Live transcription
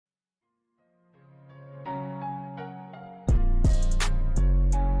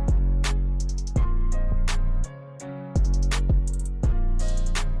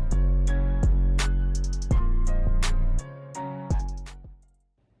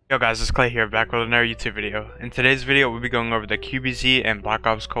Yo guys, it's Clay here, back with another YouTube video. In today's video, we'll be going over the QBZ and Black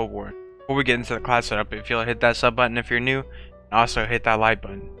Ops Cold War. Before we get into the class setup, if you'll hit that sub button if you're new, and also hit that like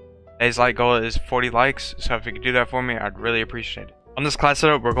button. Today's like goal is 40 likes, so if you could do that for me, I'd really appreciate it. On this class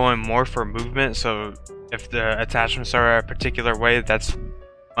setup, we're going more for movement, so if the attachments are a particular way, that's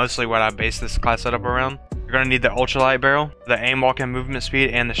mostly what I base this class setup around. You're going to need the ultralight barrel, the aim walk and movement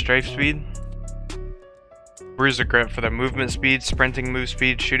speed, and the strafe speed. Bruiser grip for the movement speed, sprinting move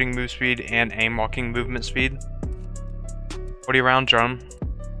speed, shooting move speed, and aim walking movement speed. 40 round drum.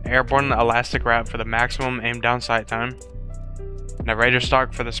 Airborne elastic wrap for the maximum aim down sight time. And a raider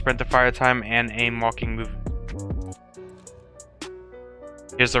stock for the sprint to fire time and aim walking movement.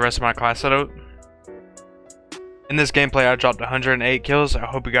 Here's the rest of my class setup. In this gameplay I dropped 108 kills. I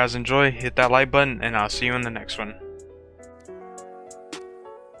hope you guys enjoy. Hit that like button and I'll see you in the next one.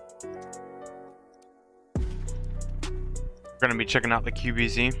 We're going to be checking out the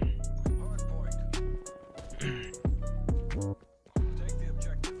QBZ.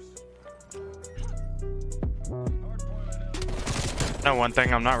 Now one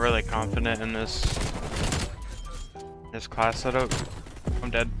thing, I'm not really confident in this class setup. I'm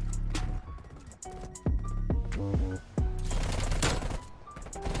dead.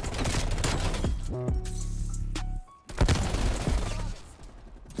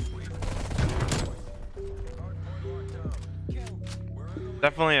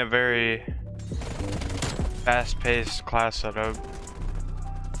 Definitely a very fast-paced class setup.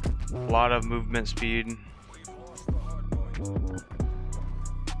 A lot of movement speed.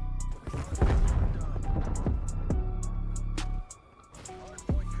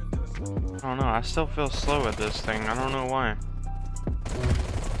 I don't know, I still feel slow with this thing. I don't know why.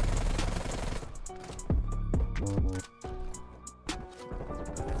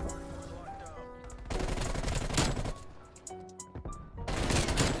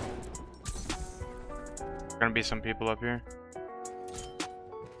 Gonna be some people up here.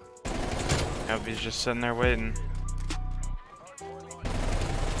 Yep, he's just sitting there waiting.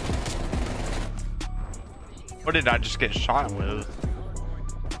 What did I just get shot with?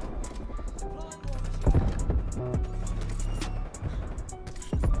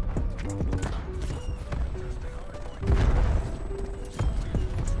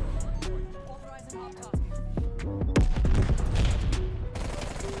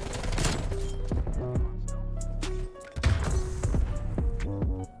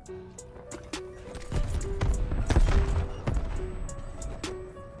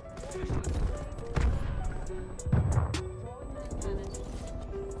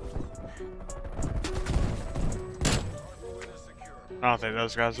 I don't think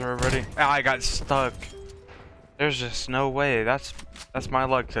those guys are ready. Ah, I got stuck. There's just no way. That's my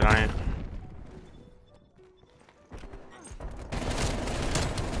luck tonight.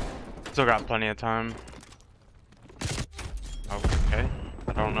 Still got plenty of time. Okay.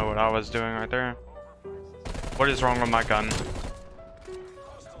 I don't know what I was doing right there. What is wrong with my gun?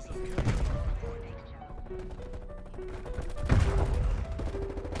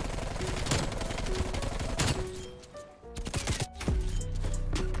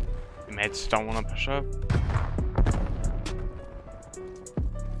 Teammates don't want to push up.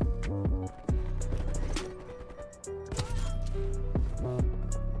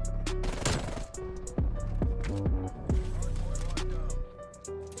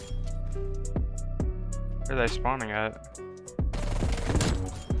 Where are they spawning at?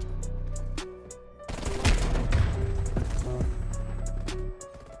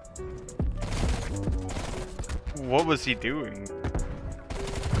 What was he doing?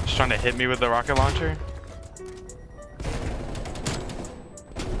 Just trying to hit me with the rocket launcher?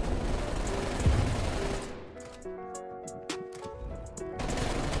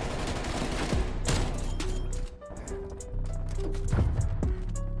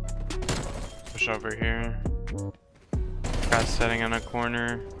 Push over here. Guy's sitting in a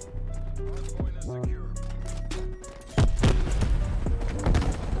corner.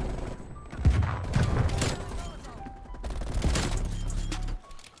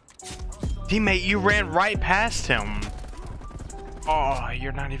 Teammate, you ran right past him. Oh,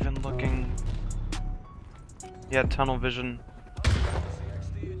 you're not even looking. He had tunnel vision.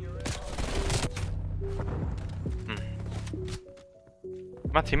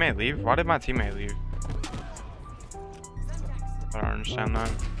 Did my teammate leave? Why did my teammate leave? I don't understand that.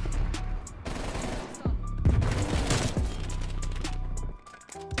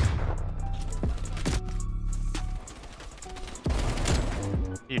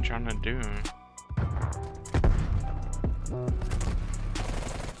 What are you trying to do?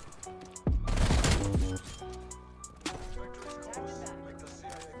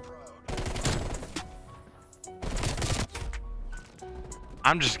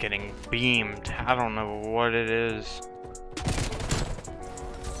 I'm just getting beamed. I don't know what it is.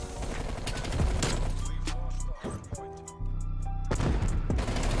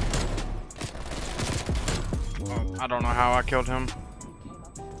 I don't know how I killed him.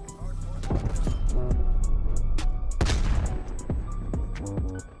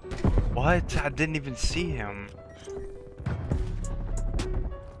 What? I didn't even see him.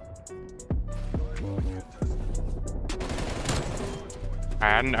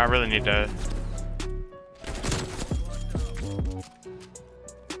 I really need to.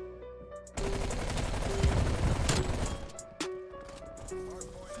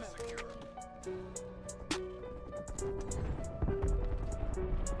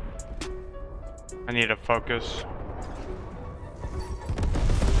 I need to focus.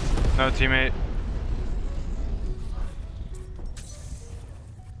 No, teammate.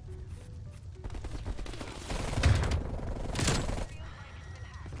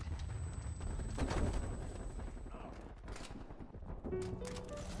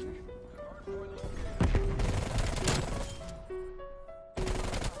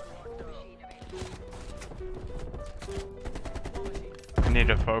 I need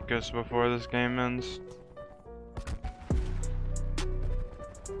to focus before this game ends.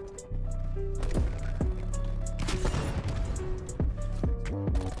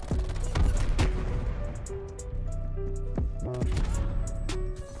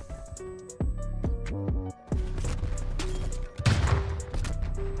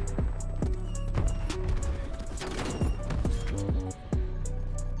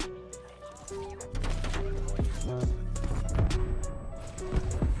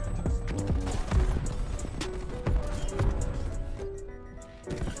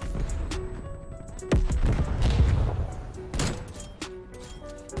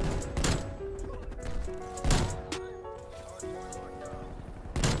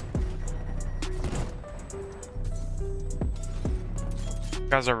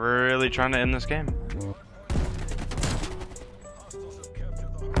 You guys are really trying to end this game.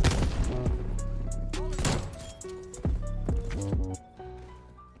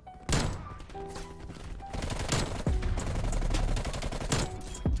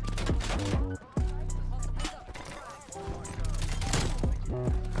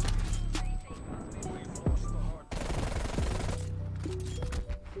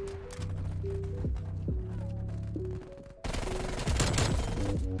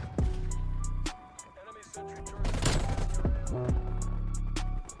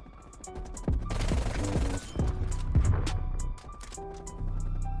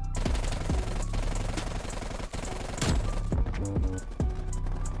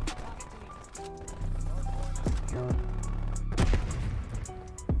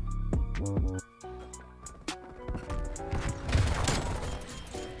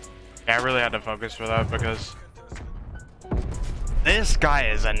 Yeah, I really had to focus for that because this guy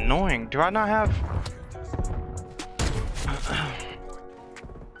is annoying. Do I not have?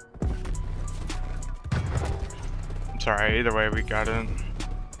 I'm sorry, either way we got it.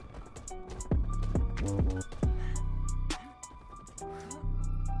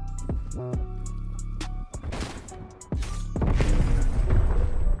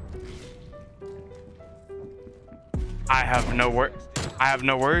 I have no word. I have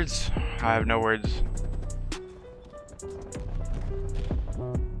no words. I have no words.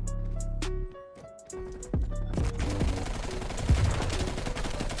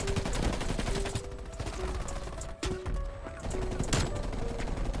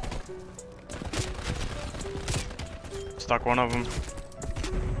 Stuck one of them.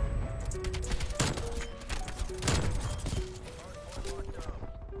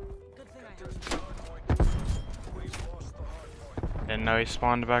 Didn't know he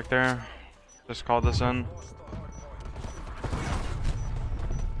spawned back there. Just called this in.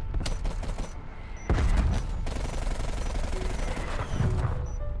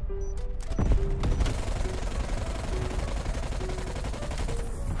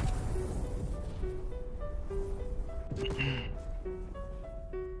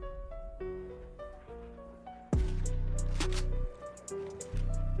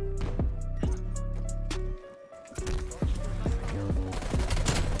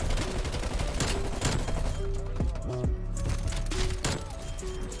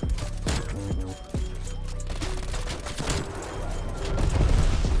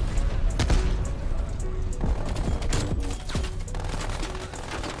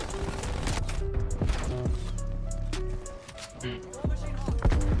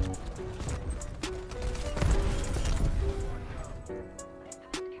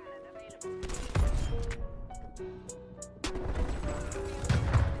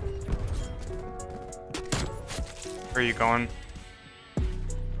 Where are you going?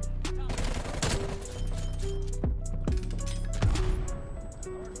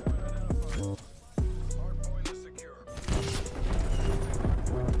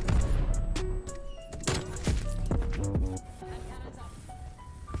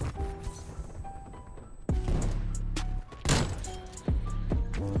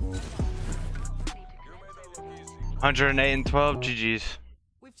 $108 and 12 GG's.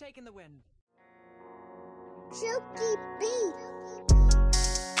 We've taken the win. Chokey beef.